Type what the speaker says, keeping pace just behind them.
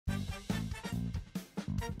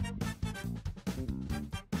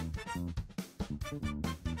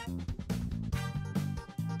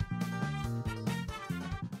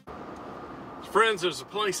Friends, there's a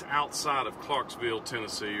place outside of Clarksville,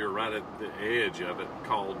 Tennessee, or right at the edge of it,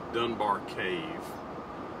 called Dunbar Cave.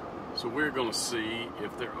 So we're going to see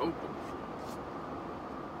if they're open.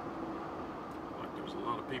 Like there's a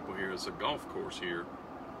lot of people here. It's a golf course here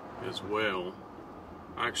as well.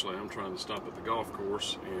 Actually, I'm trying to stop at the golf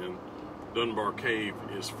course, and Dunbar Cave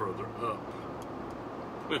is further up.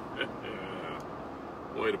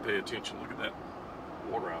 Way to pay attention. Look at that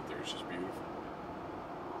water out there. It's just beautiful.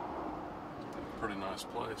 Pretty nice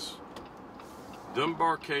place.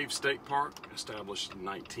 Dunbar Cave State Park, established in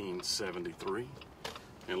 1973.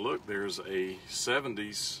 And look, there's a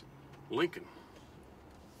 70s Lincoln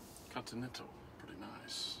Continental. Pretty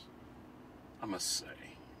nice, I must say.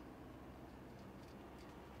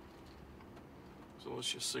 So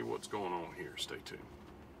let's just see what's going on here. Stay tuned.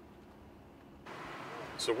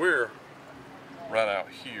 So we're right out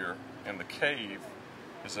here, and the cave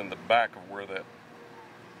is in the back of where that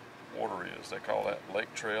water is. They call that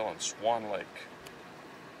Lake Trail and Swan Lake.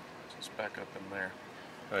 So it's back up in there.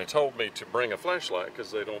 And they told me to bring a flashlight because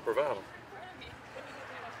they don't provide them.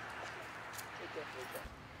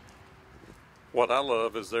 What I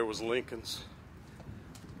love is there was Lincolns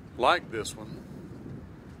like this one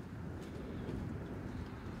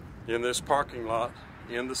in this parking lot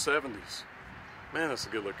in the 70s. Man, that's a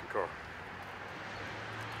good looking car.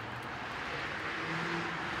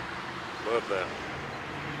 Love that.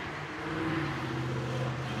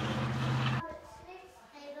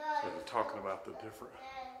 So they're talking about the different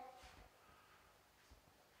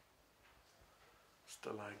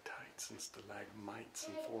stalactites and stalagmites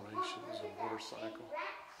and formations and water cycle.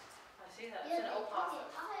 I see that. It's an opossum.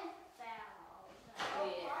 Oh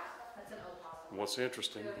yeah, that's an opossum. What's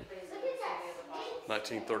interesting,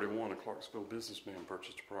 1931, a Clarksville businessman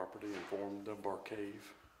purchased a property and formed Dunbar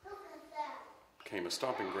Cave. Became a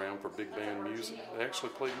stomping ground for big band music. They actually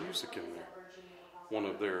played music in there. One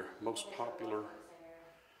of their most popular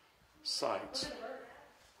sites.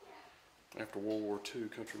 After World War II,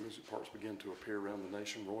 country music parks began to appear around the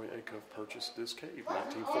nation. Roy Acuff purchased this cave in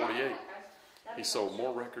 1948. He sold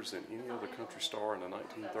more records than any other country star in the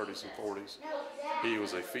 1930s and 40s. He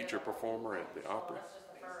was a featured performer at the opera.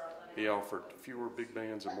 He offered fewer big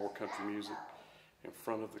bands and more country music. In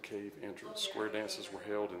front of the cave entrance, square dances were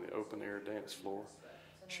held in the open-air dance floor.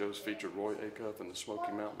 Shows featured Roy Acuff and the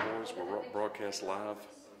Smoky Mountain Boys were broadcast live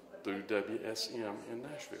through WSM in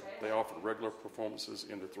Nashville. They offered regular performances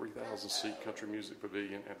in the 3,000-seat country music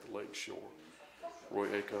pavilion at the lake shore. Roy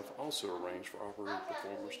Acuff also arranged for operating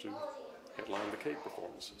performers to headline the cave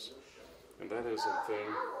performances. And that is a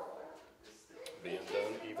thing being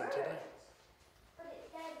done even today.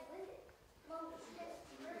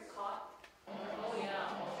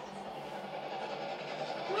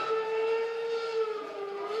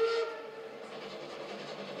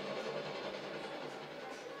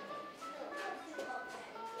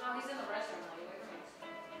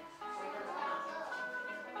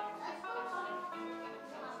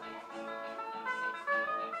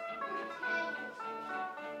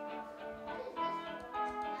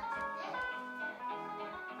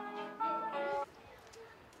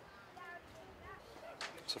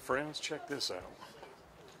 So friends, check this out.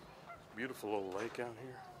 Beautiful little lake out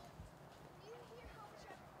here.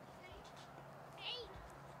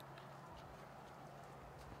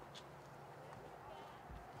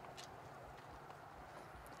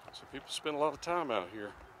 So people spend a lot of time out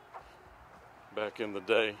here back in the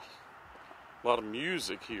day. A lot of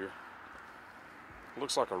music here.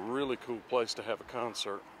 Looks like a really cool place to have a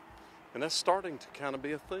concert. And that's starting to kind of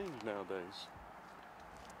be a thing nowadays.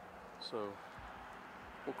 So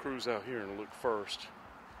we'll cruise out here and look first,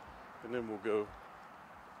 and then we'll go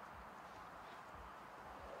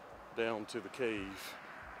down to the cave.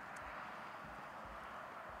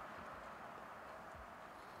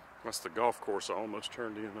 That's the golf course I almost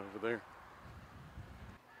turned in over there.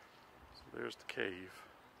 So there's the cave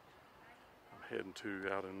I'm heading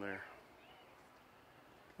to out in there.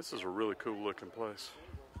 This is a really cool looking place.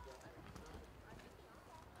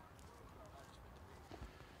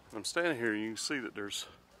 I'm standing here and you can see that there's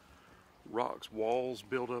rocks, walls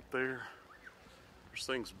built up there. There's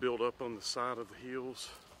things built up on the side of the hills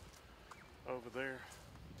over there.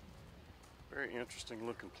 Very interesting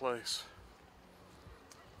looking place.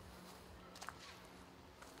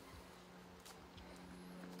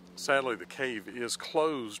 Sadly, the cave is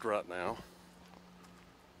closed right now,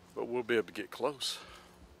 but we'll be able to get close.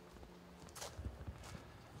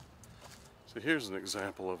 So here's an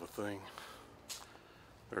example of a thing.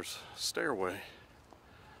 There's a stairway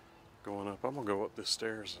going up. I'm gonna go up this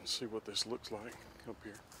stairs and see what this looks like up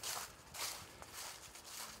here.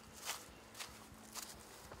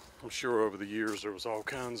 I'm sure over the years there was all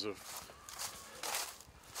kinds of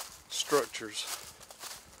structures.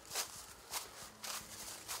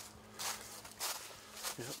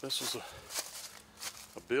 Yep, this is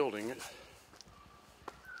a building. It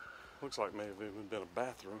looks like maybe even been a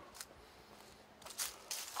bathroom.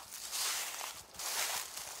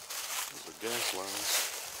 Those are gas lines.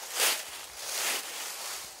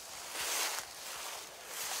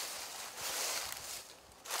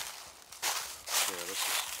 Yeah, this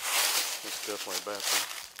is definitely a bathroom.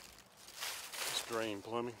 It's drain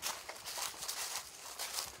plumbing.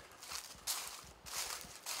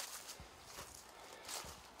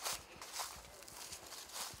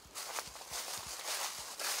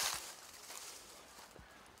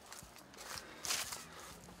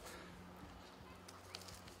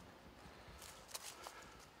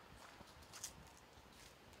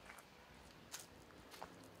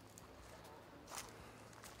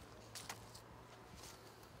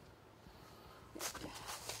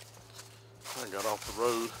 I got off the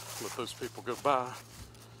road, let those people go by.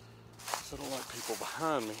 I don't like people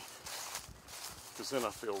behind me, because then I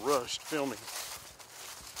feel rushed filming.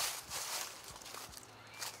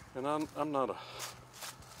 And I'm not a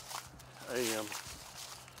AM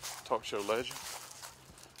talk show legend,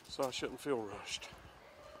 so I shouldn't feel rushed.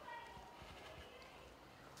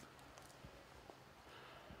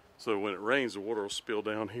 So when it rains, the water will spill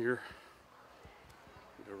down here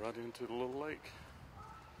and go right into the little lake.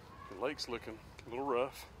 The lake's looking a little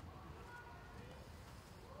rough,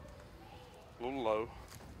 a little low,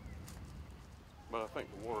 but I think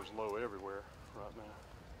the water's low everywhere right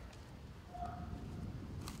now.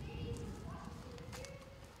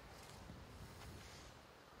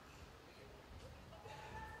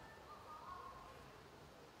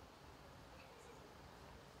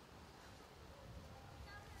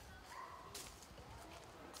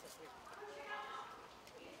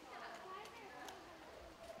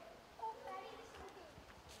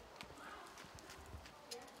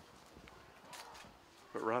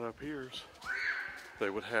 But right up here's they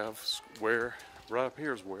would have right up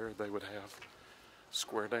here's where they would have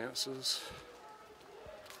square dances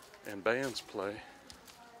and bands play.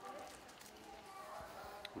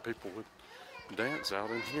 And people would dance out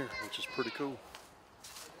in here, which is pretty cool.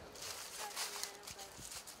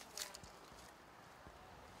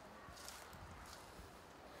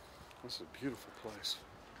 This is a beautiful place.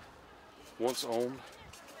 Once owned.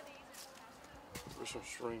 The original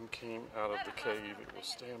stream came out of the cave. It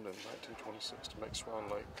was dammed in 1926 to make Swan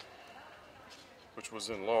Lake, which was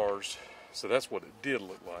enlarged. So that's what it did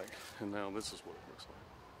look like. And now this is what it looks like.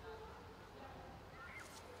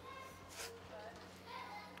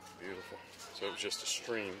 Beautiful. So it was just a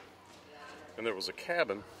stream. And there was a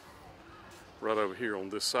cabin right over here on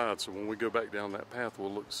this side. So when we go back down that path,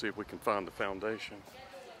 we'll look to see if we can find the foundation.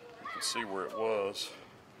 You can see where it was.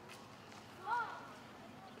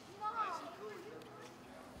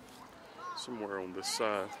 Somewhere on this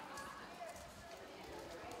side.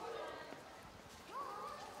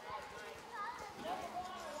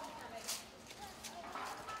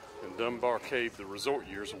 In Dunbar Cave, the resort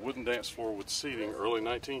years, a wooden dance floor with seating, early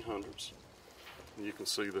 1900s. And you can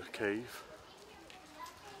see the cave.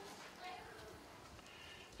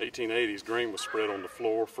 1880s, grain was spread on the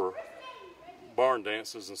floor for barn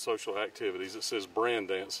dances and social activities. It says brand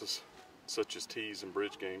dances, such as teas and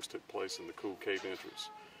bridge games, took place in the cool cave entrance.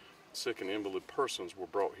 Sick and invalid persons were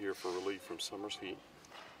brought here for relief from summer's heat.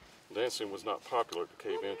 Dancing was not popular at the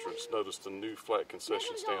cave entrance. Notice the new flat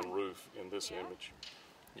concession stand roof in this image.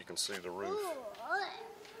 You can see the roof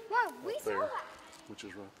Mom, we right saw there, that. which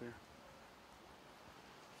is right there.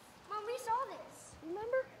 Mom, we saw this.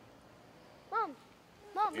 Remember?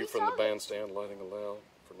 Mom, View we from saw the bandstand, lighting allowed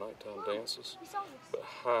for nighttime dances. We saw this. But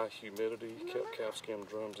high humidity kept calfskin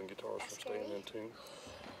drums and guitars from staying in tune.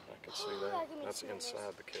 I can see that. That's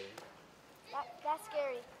inside the cave. That's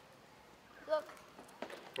scary. Look,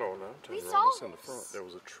 Oh no, turn We around. saw It's in the this. front. There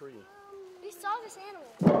was a tree. we saw this animal.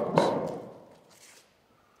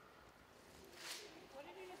 What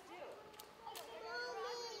did you just do?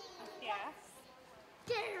 Yes.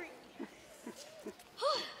 Scary.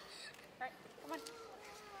 Right, come on.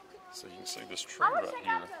 So you can see this tree I want right to check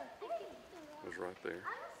here. out the... It was right there.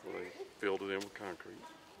 Where they filled it in with concrete.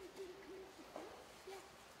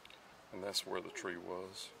 And that's where the tree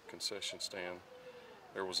was. Concession stand.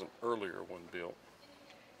 There was an earlier one built.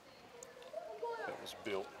 That was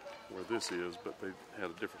built where this is, but they had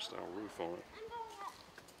a different style roof on it.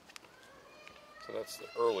 So that's the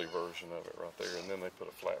early version of it right there, and then they put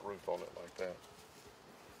a flat roof on it like that.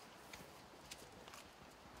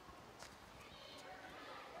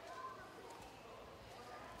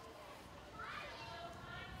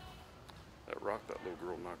 rock that little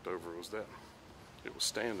girl knocked over was that it was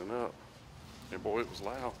standing up. And boy, it was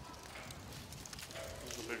loud.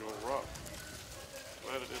 It was a big old rock.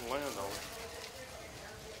 Glad it didn't land on it.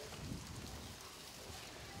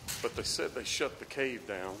 But they said they shut the cave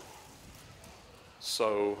down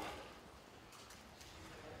so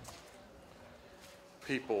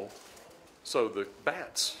the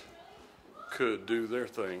bats could do their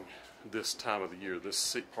thing this time of the year,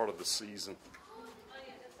 this part of the season.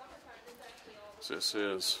 So it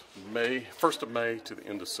says 1st of May to the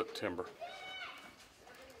end of September.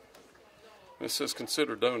 And it says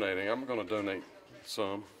consider donating. I'm going to donate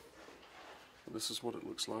some. This is what it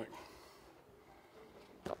looks like.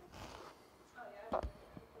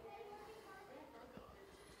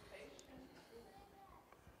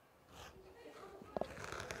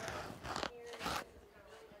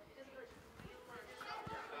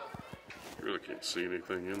 Really can't see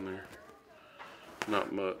anything in there.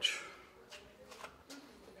 Not much.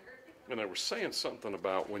 And they were saying something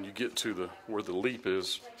about when you get to where the leap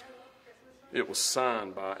is, it was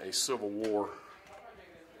signed by a Civil War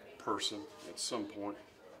person at some point.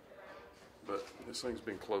 But this thing's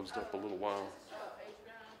been closed up a little while.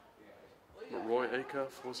 But Roy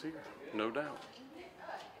Acuff was here, no doubt.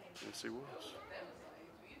 Yes, he was.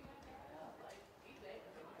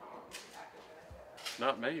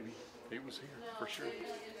 Not maybe. He was here, for sure.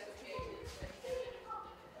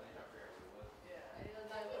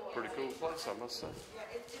 Pretty cool place, I must say.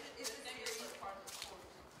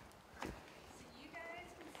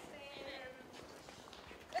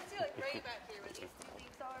 Let's do like right back here where these two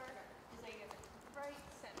leaves are. Right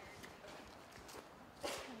center.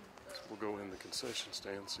 We'll go in the concession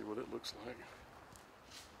stand and see what it looks like.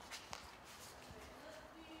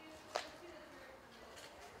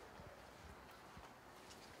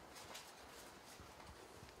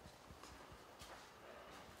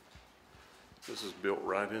 This is built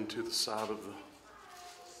right into the side of the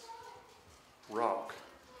rock,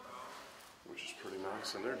 which is pretty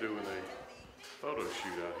nice. And they're doing a photo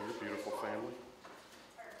shoot out here. Beautiful family.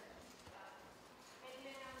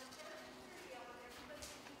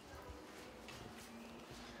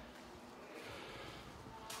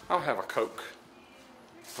 I'll have a Coke.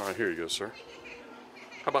 All right, here you go, sir.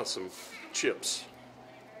 How about some chips?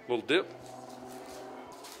 A little dip?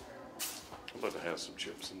 I'd love to have some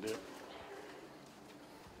chips and dip.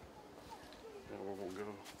 Now we're going to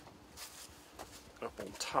go up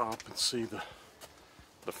on top and see the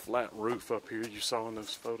flat roof up here you saw in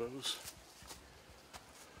those photos.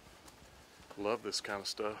 Love this kind of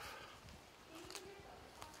stuff.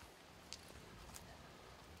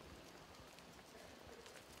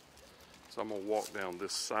 So I'm going to walk down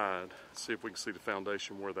this side, see if we can see the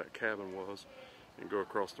foundation where that cabin was, and go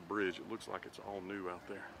across the bridge. It looks like it's all new out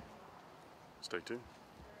there. Stay tuned.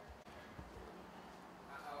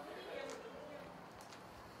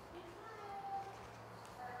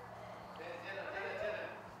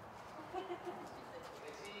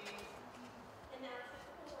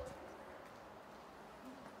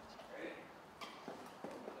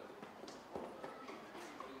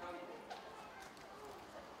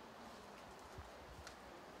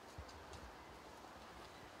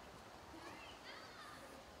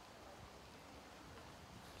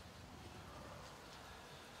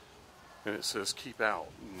 And it says, keep out,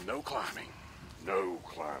 no climbing. No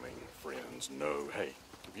climbing, friends, no. Hey,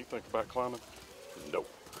 if you think about climbing, no.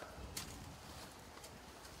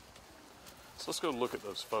 So let's go look at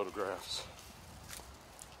those photographs.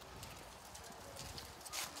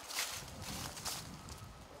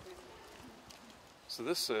 So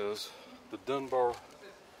this says the Dunbar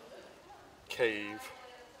Cave,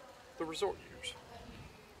 the resort years.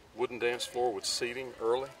 Wooden dance floor with seating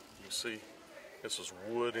early. You see this is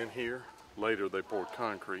wood in here. Later they poured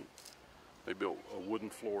concrete. They built a wooden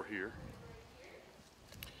floor here.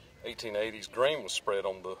 1880s, grain was spread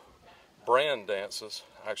on the brand dances,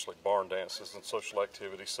 actually barn dances, and social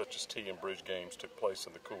activities such as tea and bridge games took place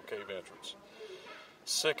in the cool cave entrance.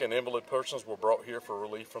 Sick and invalid persons were brought here for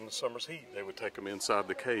relief from the summer's heat. They would take them inside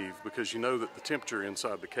the cave because you know that the temperature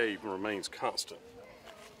inside the cave remains constant.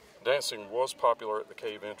 Dancing was popular at the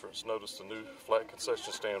cave entrance. Notice the new flat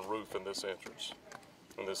concession stand roof in this entrance,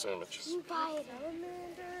 in this image. Spider.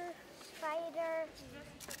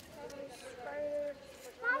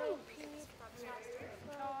 Mommy.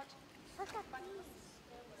 Look at these.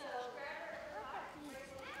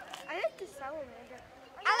 I like the salamander.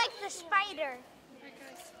 I like the spider.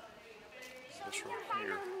 This right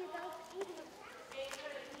here.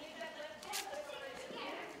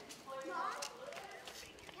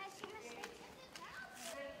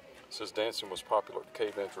 It says dancing was popular at the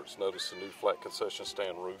cave entrance. Notice the new flat concession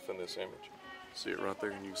stand roof in this image. See it right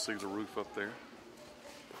there, and you can see the roof up there.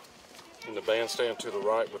 And the bandstand to the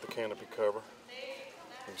right with the canopy cover.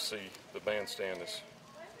 You see the bandstand is,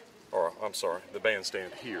 or I'm sorry, the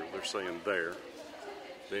bandstand here, they're saying there.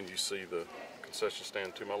 Then you see the concession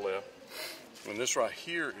stand to my left. And this right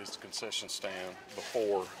here is the concession stand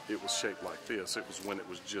before it was shaped like this. It was when it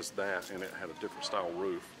was just that and it had a different style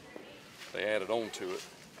roof. They added on to it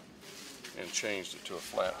and changed it to a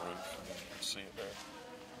flat roof. You can see it there.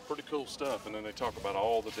 Pretty cool stuff. And then they talk about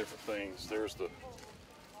all the different things. There's the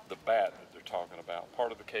bat that they're talking about.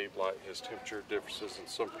 Part of the cave light has temperature differences and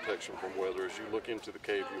some protection from weather. As you look into the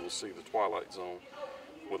cave, you will see the twilight zone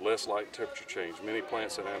with less light and temperature change. Many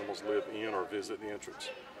plants and animals live in or visit the entrance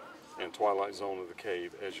and twilight zone of the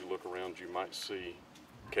cave. As you look around, you might see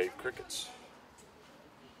cave crickets,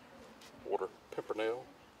 water pimpernel,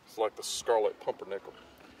 it's like the scarlet pumpernickel,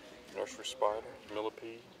 nursery spider,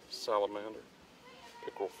 millipede, salamander,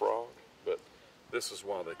 pickerel frog. But this is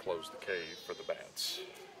why they closed the cave, for the bats.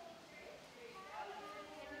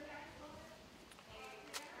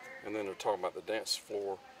 And then they're talking about the dance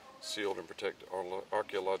floor sealed and protected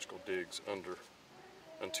archaeological digs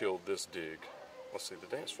until this dig. Let's see,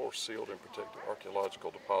 the dance floor sealed and protected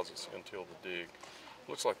archaeological deposits until the dig.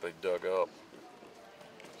 Looks like they dug up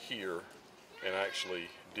here and actually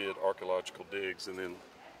did archaeological digs and then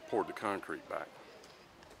poured the concrete back.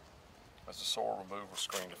 That's a soil removal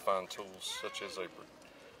screen to find tools such as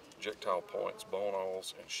projectile points, bone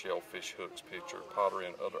awls, and shellfish hooks, picture, pottery,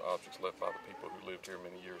 and other objects left by the people who lived here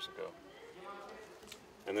many years ago.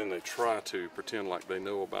 And then they try to pretend like they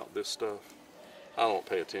know about this stuff. I don't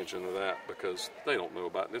pay attention to that because they don't know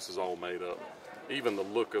about it. This is all made up. Even the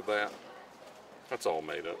look of that, that's all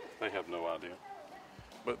made up. They have no idea.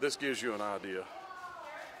 But this gives you an idea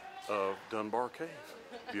of Dunbar Cave.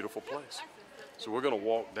 Beautiful place. So we're going to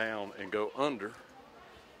walk down and go under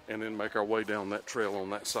and then make our way down that trail on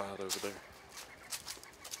that side over there.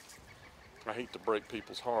 I hate to break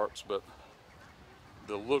people's hearts, but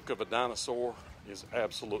the look of a dinosaur is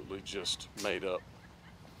absolutely just made up.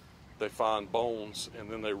 They find bones and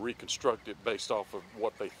then they reconstruct it based off of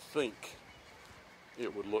what they think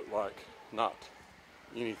it would look like, not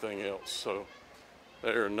anything else. So they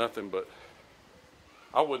are nothing but,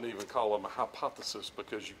 I wouldn't even call them a hypothesis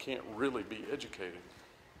because you can't really be educated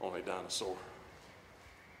on a dinosaur.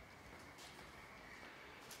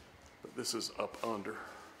 But this is up under.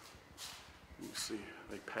 You see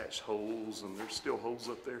they patched holes and there's still holes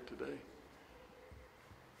up there today.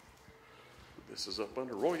 This is up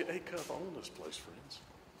under. Roy Acuff owned this place, friends.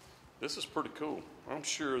 This is pretty cool. I'm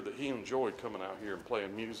sure that he enjoyed coming out here and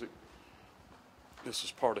playing music. This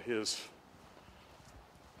is part of his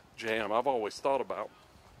jam. I've always thought about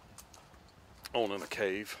owning a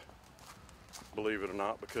cave, believe it or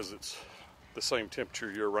not, because it's the same temperature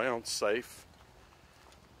year-round, safe.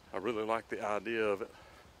 I really like the idea of it.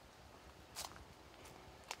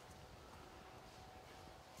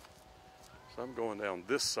 So I'm going down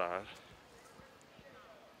this side.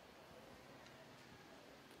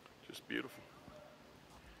 Just beautiful.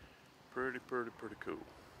 Pretty cool,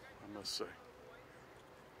 I must say.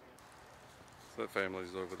 So that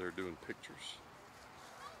family's over there doing pictures.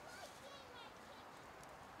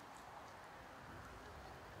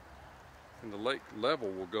 And the lake level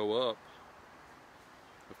will go up,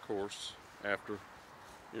 of course, after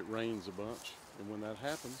it rains a bunch. And when that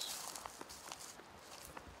happens,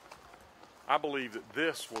 I believe that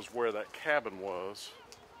this was where that cabin was.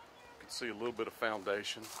 You can see a little bit of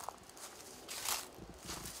foundation.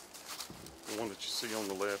 The one that you see on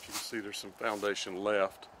the left, you can see there's some foundation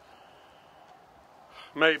left.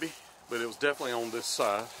 Maybe, but it was definitely on this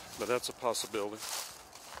side, but that's a possibility.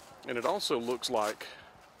 And it also looks like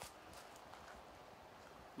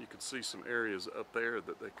you could see some areas up there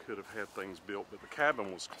that they could have had things built, but the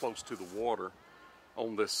cabin was close to the water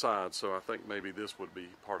on this side, so I think maybe this would be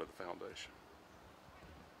part of the foundation.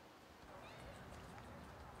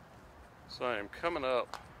 So I am coming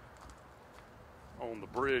up on the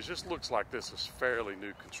bridge. This looks like this is fairly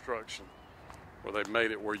new construction, where they've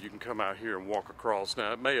made it where you can come out here and walk across.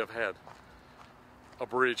 Now, it may have had a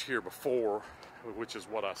bridge here before, which is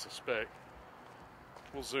what I suspect.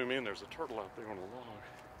 We'll zoom in. There's a turtle out there on a log.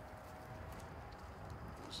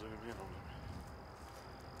 We'll zoom in on it.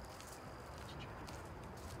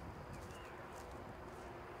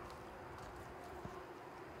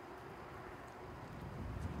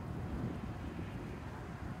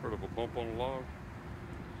 Heard of a bump on a log?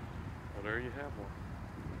 Well, there you have one.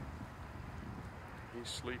 He's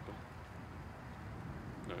sleeping.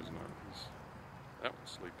 No, he's not. That one's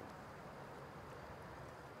sleeping.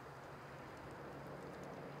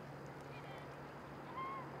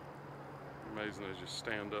 Amazing, they just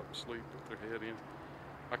stand up and sleep with their head in.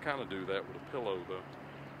 I kind of do that with a pillow though,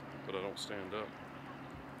 but I don't stand up.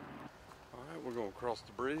 All right, we're going to cross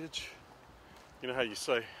the bridge. You know how you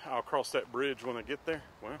say, I'll cross that bridge when I get there?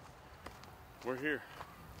 Well, we're here.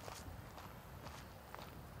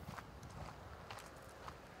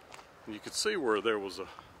 And you could see where there was a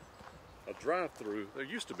drive-through. There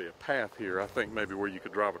used to be a path here, I think maybe where you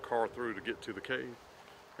could drive a car through to get to the cave.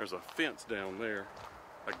 There's a fence down there,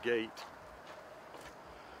 a gate.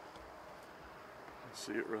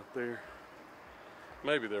 See it right there.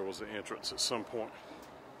 Maybe there was an entrance at some point.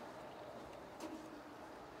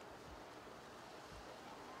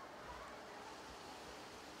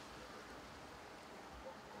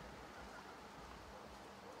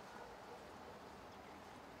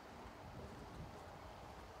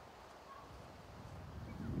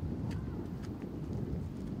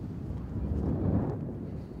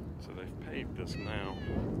 So they've paved this now,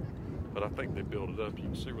 but I think they built it up. You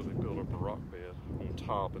can see where they built up a rock bed on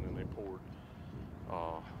top, and then they poured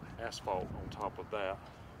asphalt on top of that.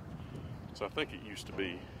 So I think it used to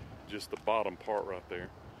be just the bottom part right there.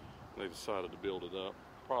 They decided to build it up,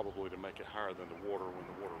 probably to make it higher than the water when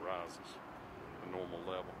the water rises to normal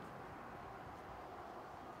level.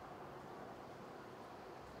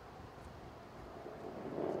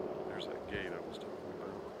 There's that gate I was talking about.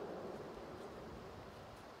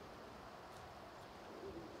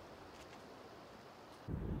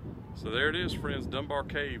 So there it is, friends. Dunbar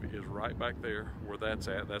Cave is right back there where that's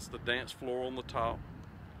at. That's the dance floor on the top.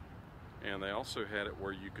 And they also had it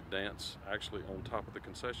where you could dance actually on top of the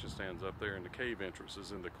concession stands up there, and the cave entrance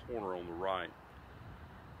is in the corner on the right.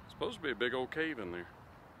 It's supposed to be a big old cave in there.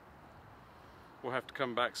 We'll have to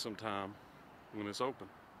come back sometime when it's open.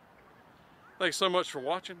 Thanks so much for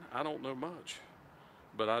watching. I don't know much,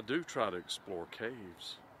 but I do try to explore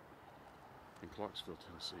caves in Clarksville,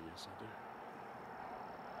 Tennessee. Yes, I do.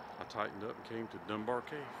 I tightened up and came to Dunbar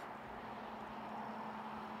Cave,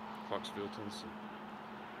 Clarksville, Tennessee.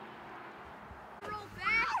 Roll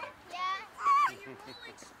back. Yeah. You're gonna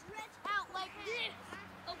like stretch out like this.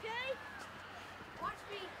 Okay? Watch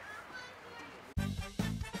me.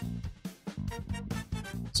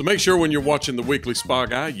 So make sure when you're watching the Weekly Spa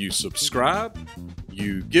Guy, you subscribe,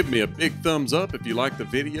 you give me a big thumbs up if you like the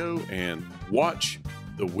video, and watch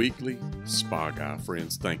the Weekly Spa Guy,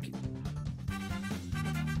 friends. Thank you.